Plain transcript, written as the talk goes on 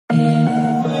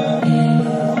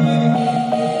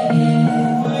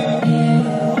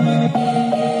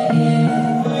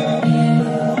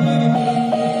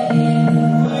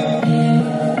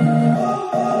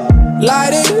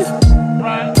Light it,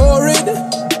 pour it,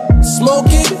 smoke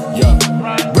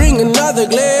it, bring another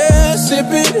glass, sip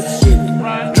it,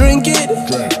 drink it,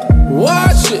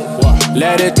 watch it,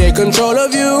 let it take control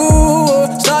of you.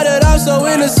 Started out so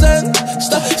innocent,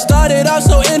 started out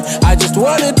so I just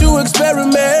wanted to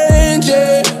experiment,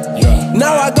 yeah.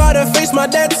 Now I gotta face my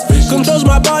debts, controls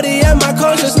my body and my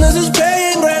consciousness is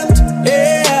paying rent,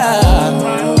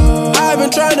 yeah. I've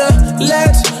been trying to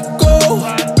let go.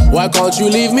 Why can't you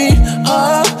leave me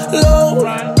alone?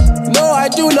 No, I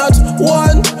do not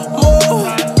want more.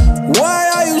 Why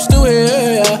are you still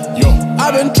here?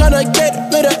 I've been trying to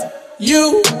get rid of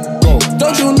you.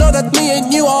 Don't you know that me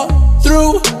and you are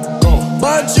through?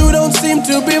 But you don't seem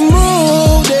to be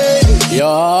moved.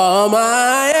 You're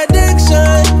my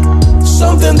addiction,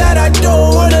 something that I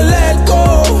don't wanna let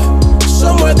go,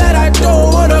 somewhere that I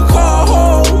don't wanna call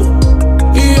home.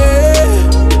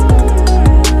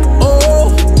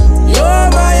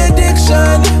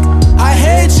 I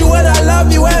hate you and I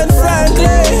love you, and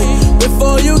frankly,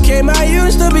 before you came I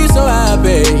used to be so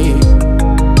happy.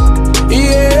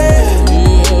 Yeah,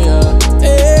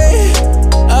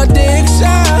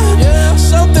 addiction,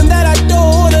 something that I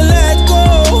don't wanna let go,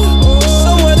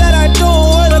 somewhere that I don't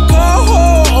wanna call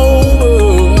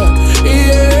home.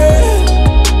 Yeah,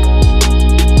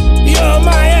 you're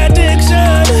my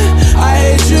addiction. I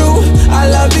hate you, I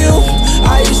love you.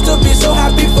 I used to be so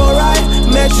happy before I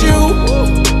met you.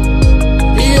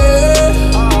 Yeah.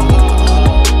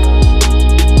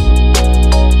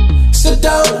 Sit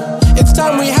down, it's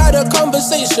time we had a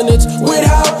conversation. It's weird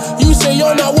how you say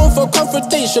you're not one for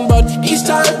confrontation, but each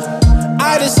time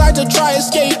I decide to try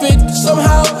escape it,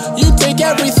 somehow you take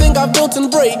everything I've built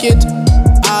and break it.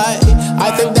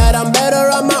 I think that I'm better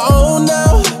on my own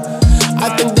now. I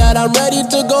think that I'm ready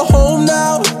to go home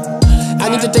now. I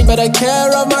need to take better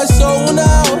care of my soul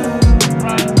now.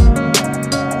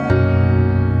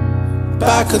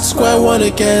 Back at square one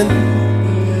again.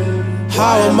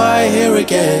 How am I here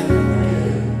again?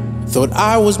 Thought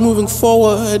I was moving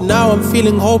forward, now I'm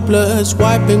feeling hopeless,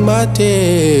 wiping my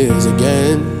tears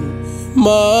again.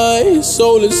 My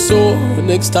soul is sore,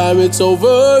 next time it's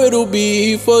over it'll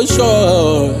be for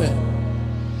sure.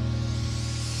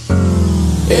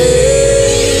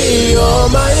 Hey, you're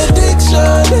my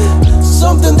addiction,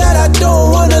 something that I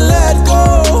don't wanna let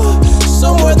go,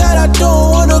 somewhere that I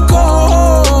don't wanna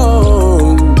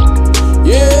go.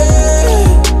 Yeah,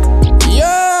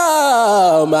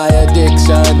 yeah, my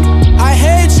addiction.